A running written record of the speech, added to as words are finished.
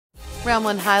Round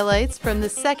 1 highlights from the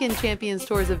second Champions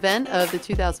Tours event of the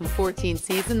 2014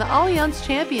 season. The Allianz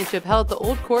Championship held at the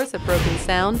Old Course at Broken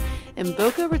Sound in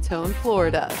Boca Raton,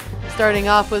 Florida. Starting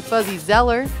off with Fuzzy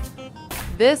Zeller.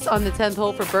 This on the 10th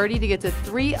hole for birdie to get to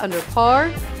 3 under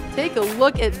par. Take a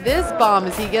look at this bomb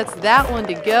as he gets that one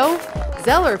to go.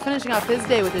 Zeller finishing off his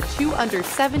day with a 2 under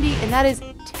 70, and that is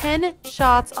 10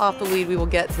 shots off the lead. We will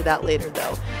get to that later,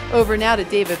 though. Over now to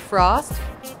David Frost.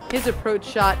 His approach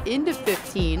shot into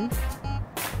 15.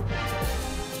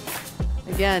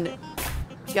 Again,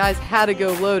 guys had to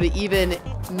go low to even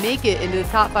make it into the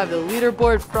top 5 of the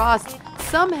leaderboard. Frost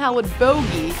somehow would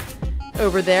bogey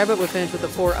over there, but would finish with a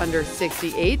 4 under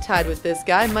 68, tied with this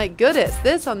guy, Mike Goodis.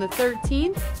 This on the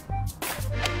 13th,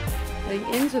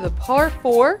 heading into the par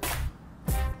 4.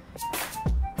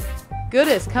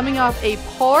 Goodis coming off a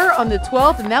par on the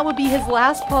 12th, and that would be his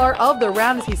last par of the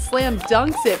round as he slam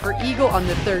dunks it for eagle on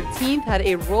the 13th. Had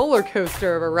a roller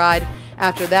coaster of a ride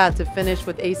after that to finish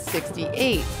with a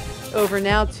 68. Over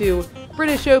now to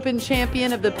British Open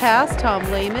champion of the past, Tom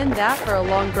Lehman. That for a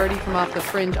long birdie from off the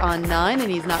fringe on 9, and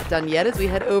he's not done yet as we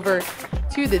head over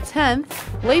to the 10th.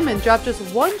 Lehman dropped just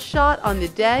 1 shot on the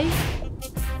day,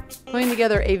 putting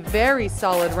together a very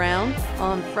solid round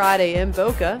on Friday in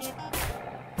Boca.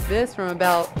 This from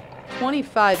about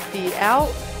 25 feet out.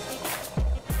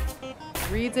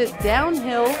 Reads it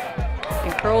downhill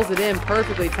and curls it in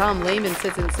perfectly. Tom Lehman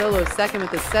sits in solo second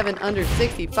with a 7 under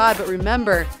 65, but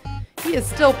remember, he is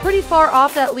still pretty far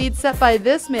off that lead set by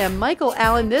this man, Michael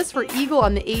Allen. This for eagle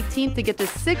on the 18th to get to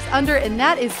 6 under, and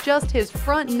that is just his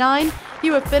front 9.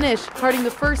 He would finish carding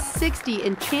the first 60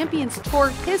 in Champions Tour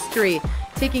history,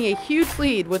 taking a huge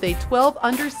lead with a 12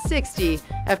 under 60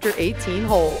 after 18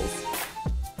 holes.